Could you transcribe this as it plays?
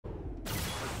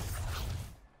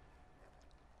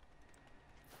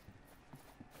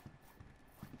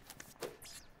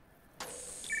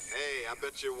I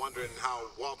bet you're wondering how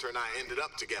Walter and I ended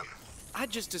up together. I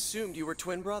just assumed you were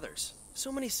twin brothers.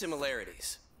 So many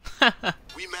similarities.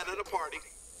 We met at a party.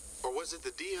 Or was it the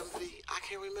DMV? I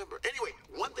can't remember. Anyway,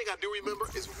 one thing I do remember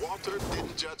is Walter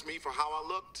didn't judge me for how I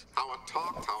looked, how I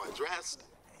talked, how I dressed.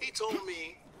 He told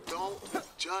me, don't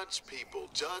judge people,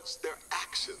 judge their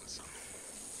actions.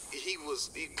 He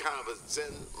kind of a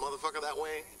zen motherfucker that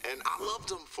way, and I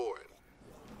loved him for it.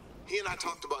 He and I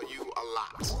talked about you a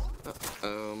lot.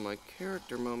 Uh-oh, my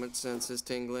character moment sense is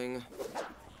tingling.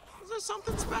 There's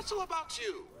something special about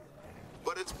you.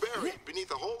 But it's buried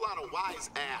beneath a whole lot of wise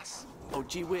ass. Oh,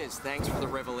 gee whiz, thanks for the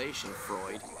revelation,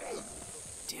 Freud.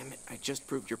 Damn it, I just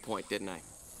proved your point, didn't I?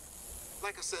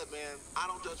 Like I said, man, I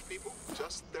don't judge people,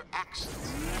 just their actions.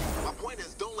 My point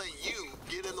is, don't let you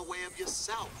get in the way of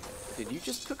yourself. Did you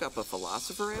just cook up a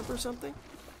philosopher amp or something?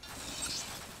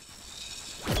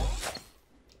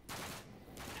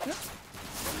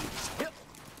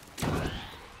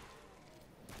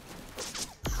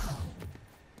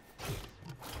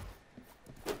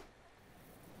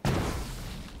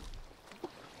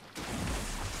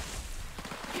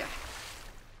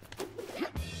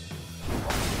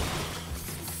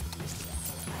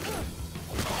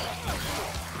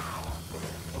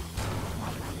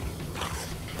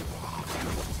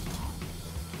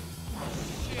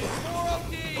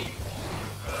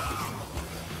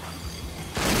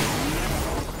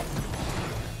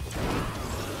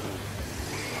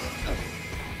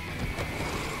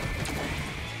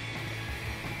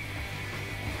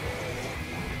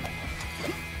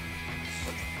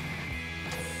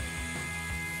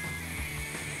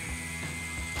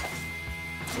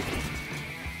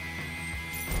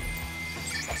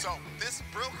 So, this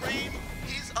Brill Cream,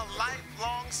 he's a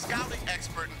lifelong scouting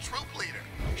expert and troop leader.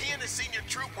 He and his senior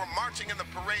troop were marching in the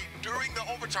parade during the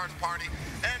overcharge party,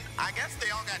 and I guess they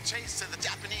all got chased to the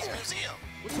Japanese museum.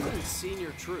 What do you mean,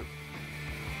 senior troop?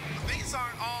 These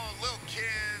aren't all little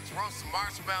kids roasting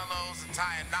marshmallows and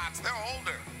tying knots. They're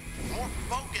older, more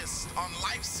focused on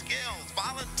life skills,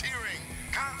 volunteering,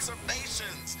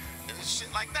 conservations, and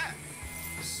shit like that.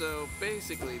 So,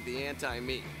 basically, the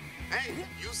anti-me. Hey,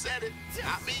 you said it,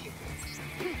 not me.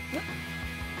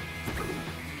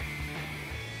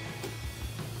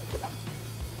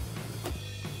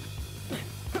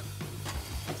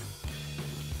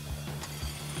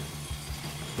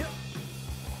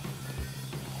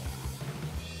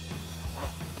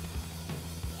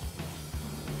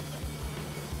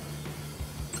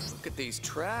 Look at these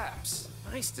traps.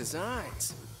 Nice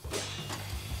designs.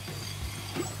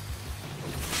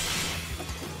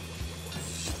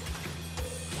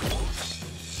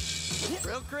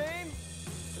 Brill Cream?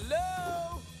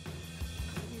 Hello?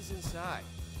 He's inside.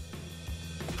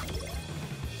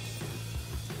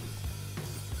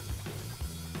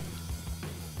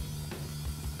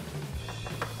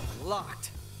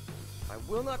 Locked. I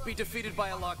will not be defeated by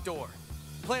a locked door.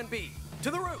 Plan B,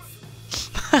 to the roof.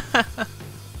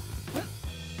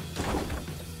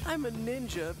 I'm a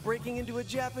ninja breaking into a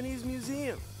Japanese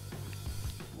museum.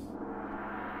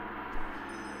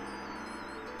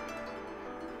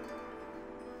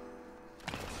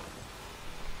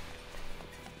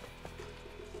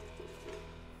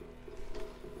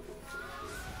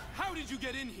 How did you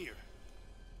get in here?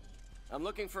 I'm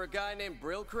looking for a guy named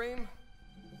Brill Cream.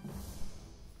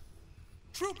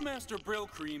 Troopmaster Brill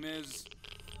Cream is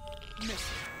missing.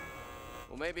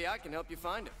 Well, maybe I can help you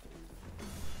find him.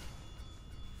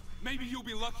 Maybe you'll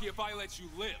be lucky if I let you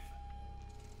live.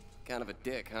 Kind of a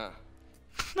dick, huh?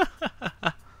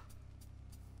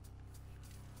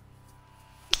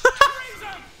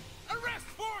 Treason! Arrest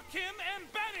poor Kim and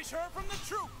banish her from the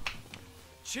troop.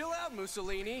 Chill out,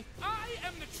 Mussolini. I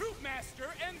am the Troopmaster,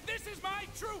 and this is my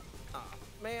troop.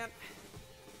 Man,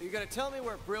 are you gonna tell me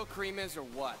where Brill Cream is or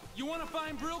what? You want to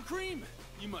find Brill Cream?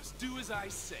 You must do as I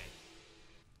say.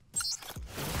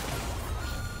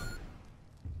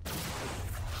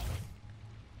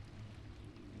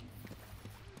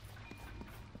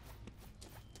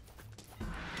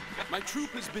 My troop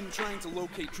has been trying to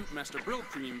locate Troopmaster Brill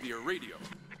Cream via radio,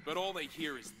 but all they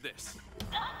hear is this.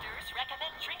 Doctors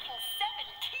recommend drinking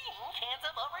 17 cans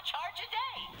of Overcharge a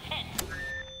day. And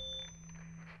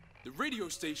The radio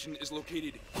station is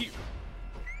located here.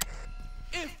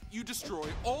 If you destroy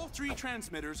all 3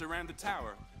 transmitters around the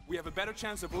tower, we have a better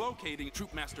chance of locating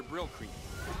Troopmaster Brill Cream.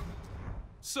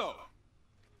 So,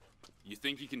 you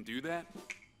think you can do that?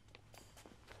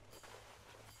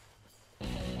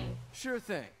 Sure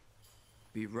thing.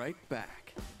 Be right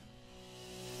back.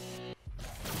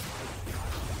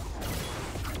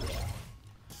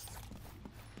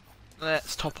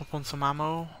 Let's top up on some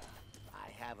ammo. I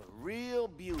have a real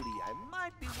beauty, I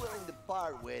might be willing to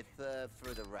part with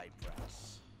for the right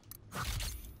price.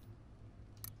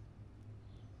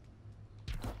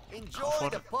 Enjoy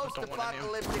the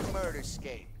post-apocalyptic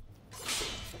murderscape.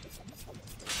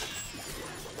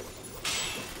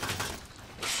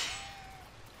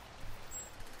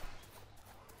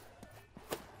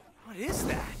 What is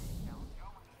that?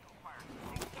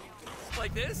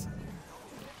 Like this?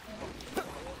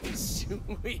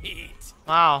 Sweet.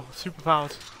 Wow,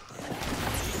 superpowers.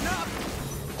 No.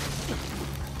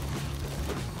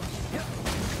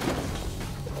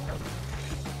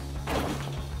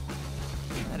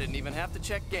 I didn't even have to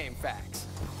check game facts.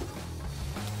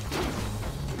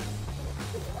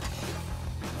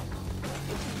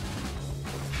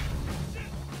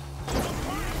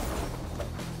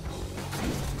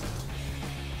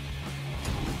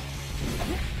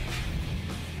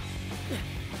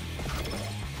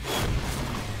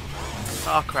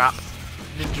 Oh crap.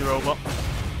 Ninja robot.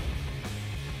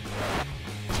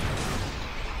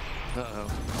 Uh-oh.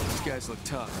 These guys look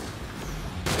tough.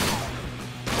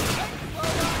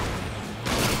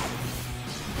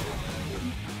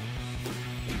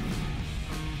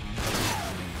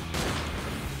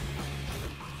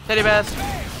 Teddy bears.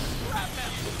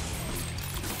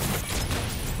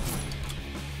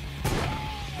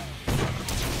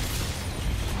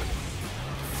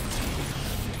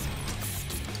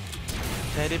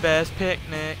 Teddy bear's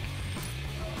picnic.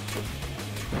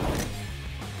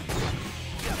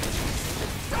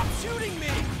 Stop shooting me!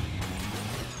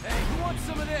 Hey, who wants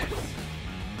some of this?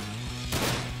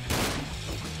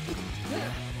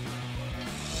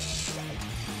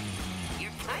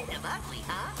 You're kind of ugly,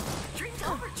 huh? Drink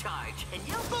Overcharge and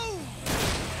you'll boom!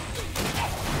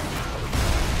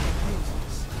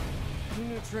 Jesus. Who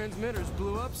knew transmitters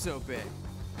blew up so big?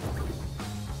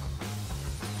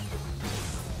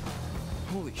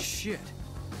 Holy shit.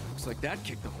 Looks like that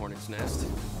kicked the hornet's nest.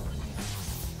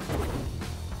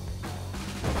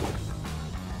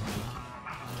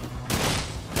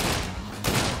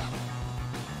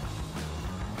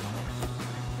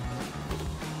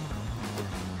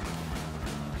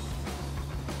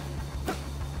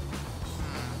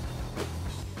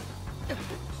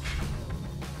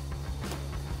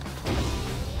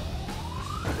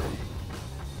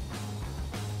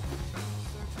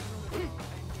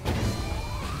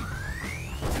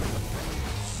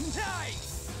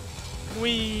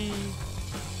 Wee.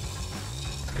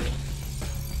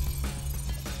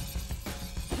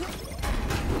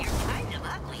 You're kind of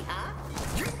ugly, huh?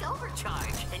 Drink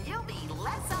Overcharge and you'll be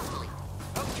less ugly.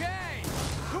 Okay,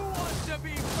 who wants to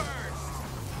be first?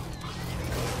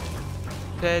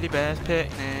 Teddy bear's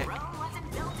picnic. Rome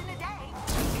wasn't built in a day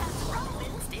because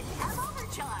Romans didn't have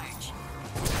Overcharge.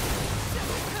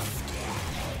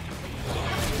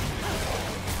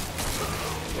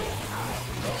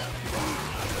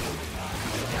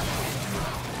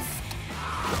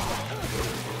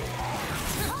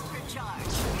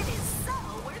 Overcharge. It is so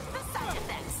worth the side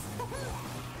effects.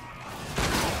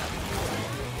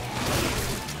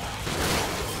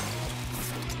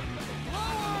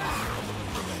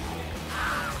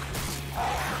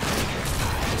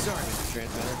 Sorry, Mr.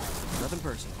 Transmitter. Nothing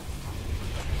personal.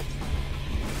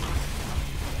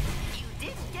 You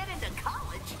didn't get into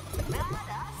college? Not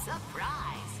a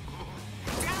surprise.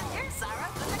 Drown your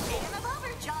sorrow with a can of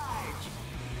Overcharge.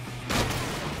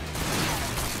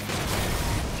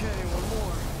 Okay, one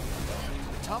more.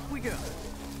 Top we go.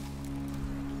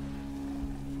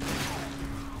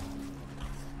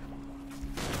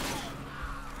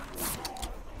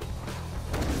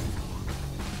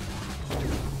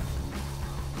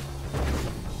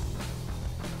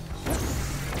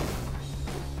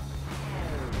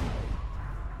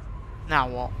 Now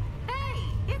what? Hey,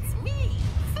 it's me,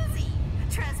 Fizzy.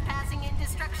 Trespassing and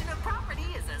destruction of property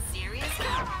is a serious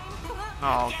crime.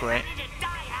 Oh, Get great. ready to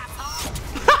die,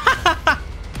 asshole.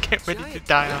 Get ready to Giant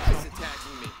die guys now.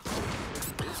 attacking me.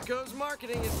 Disco's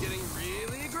marketing is getting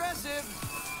really aggressive.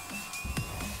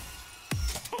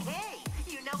 Hey,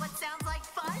 you know what sounds like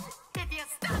fun? If you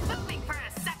stop moving for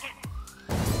a second.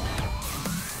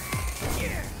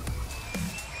 Yeah.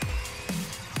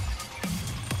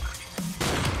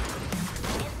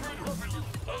 Input overload.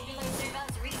 Ambulance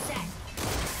servos reset.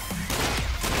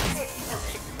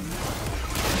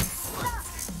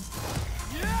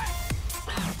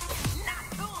 Not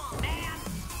cool, man.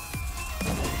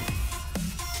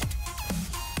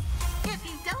 If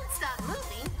you don't stop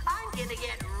moving, I'm gonna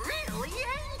get really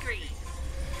angry.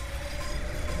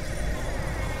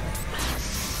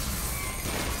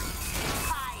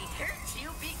 I hurt you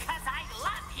because I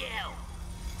love you.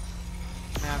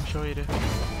 Yeah, I'm sure you do.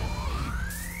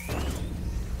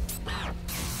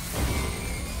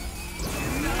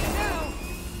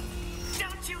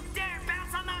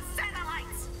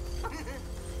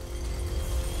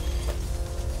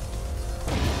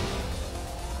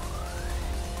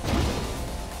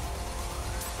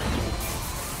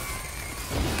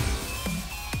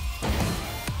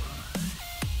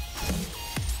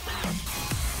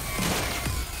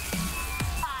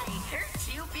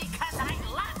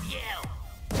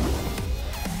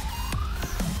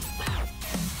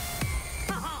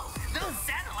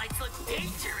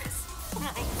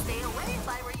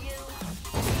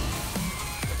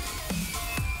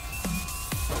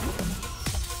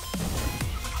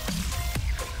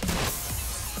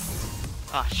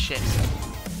 Ah, shit.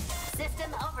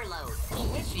 System overload.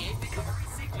 Initiate recovery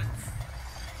sequence.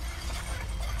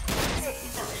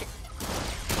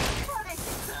 What is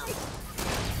it?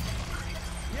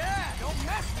 Yeah, don't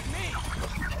mess with me!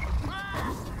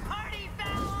 Party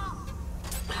foul!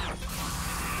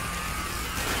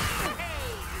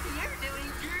 Hey, you're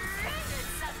doing great at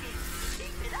sucking.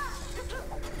 Keep it up.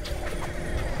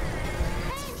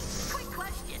 Hey, quick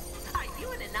question. Are you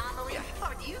an anomaly,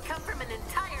 or do you come from an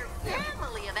entire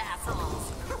family of assholes?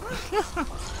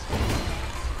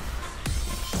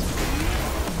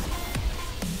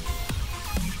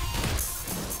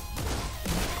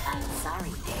 I'm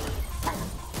sorry, Dave.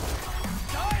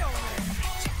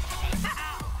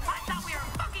 I thought we were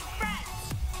fucking friends!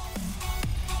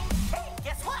 Hey,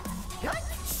 guess what? I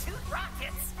can shoot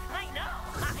rockets! I know!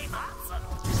 I'm awesome!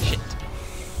 Shit.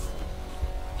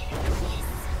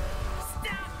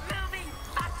 Stop moving,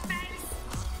 fuckface!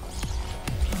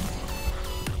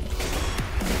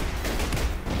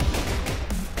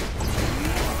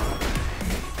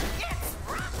 It's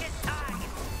rocket time!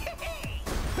 Hey!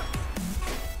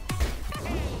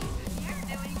 Hey, you're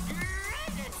doing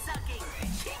great at sucking!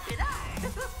 Keep it up!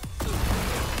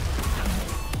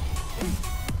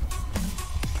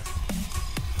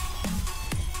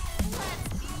 Let's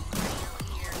be real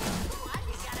here. Why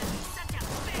you gotta be such a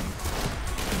bitch?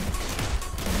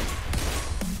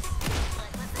 What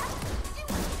was that? You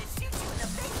want me to shoot you in the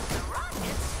face with a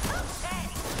rocket? Okay,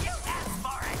 you asked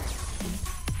for it.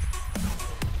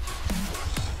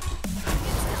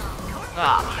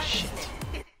 Ah, shit.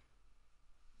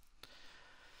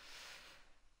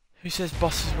 Who says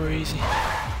bosses were easy?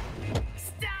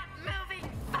 Stop moving,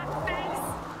 fuckface!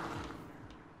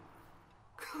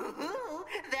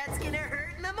 That's gonna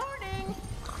hurt in the morning.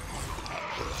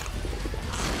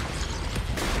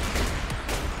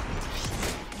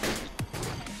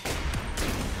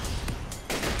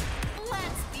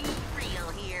 Let's be real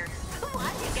here.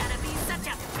 Why you gotta be such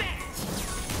a bitch?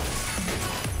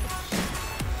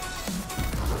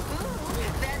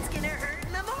 That's gonna hurt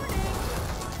in the morning.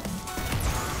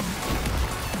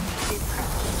 It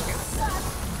probably sure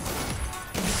sucks.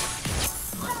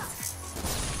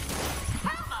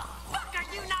 How the fuck are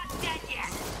you not dead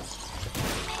yet?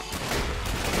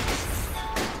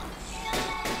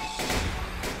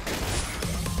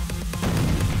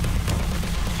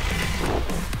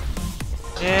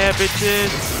 Yeah,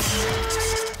 bitches.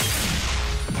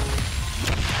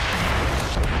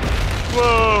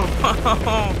 Whoa.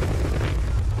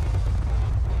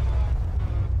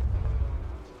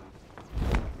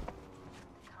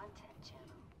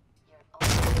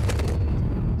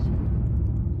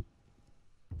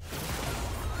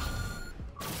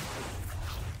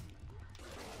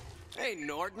 Hey,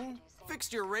 Norton.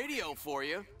 Fixed your radio for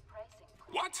you.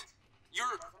 What?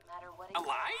 You're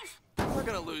alive? We're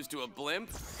gonna lose to a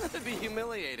blimp. That'd be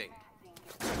humiliating.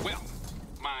 Well,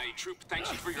 my troop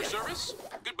thanks you for your service.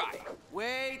 Goodbye.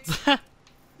 Wait.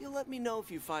 You'll let me know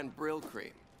if you find Brill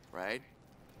Cream, right?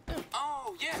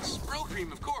 Oh, yes, Brill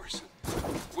Cream, of course.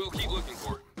 We'll keep looking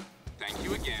for it. Thank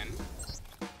you again.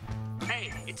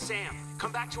 Hey, it's Sam.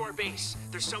 Come back to our base.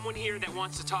 There's someone here that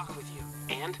wants to talk with you.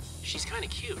 And she's kind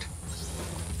of cute.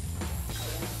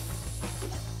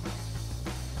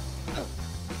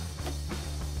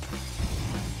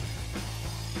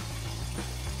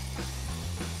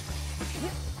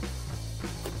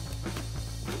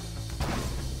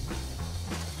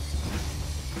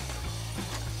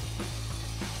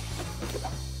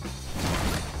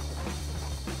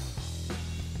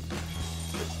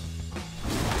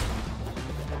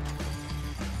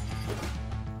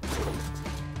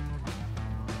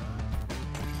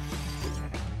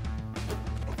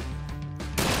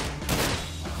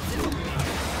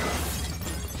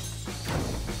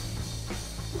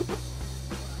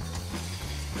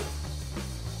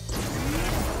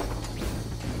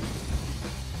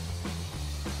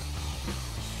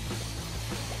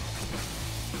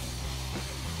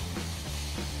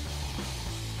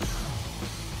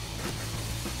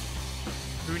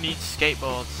 Who needs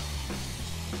skateboards?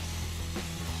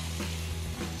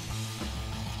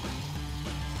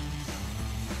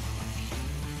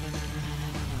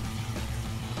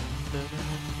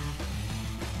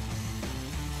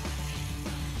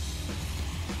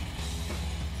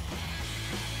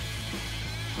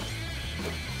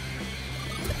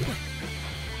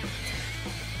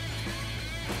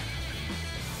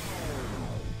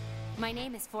 My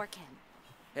name is Forkin.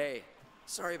 Hey,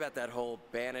 sorry about that whole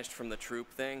banished from the troop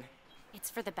thing. It's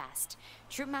for the best.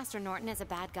 Troop Master Norton is a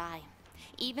bad guy.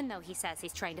 Even though he says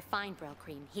he's trying to find Brill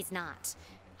Cream, he's not.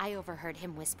 I overheard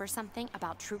him whisper something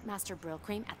about Troop Master Brill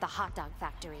Cream at the hot dog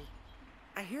factory.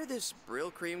 I hear this Brill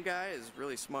Cream guy is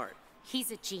really smart. He's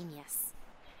a genius.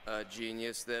 A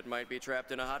genius that might be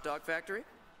trapped in a hot dog factory?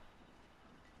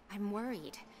 I'm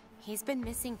worried. He's been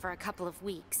missing for a couple of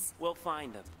weeks. We'll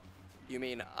find him. You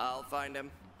mean I'll find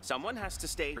him? Someone has to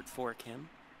stay for Kim.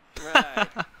 Right.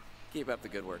 Keep up the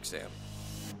good work, Sam.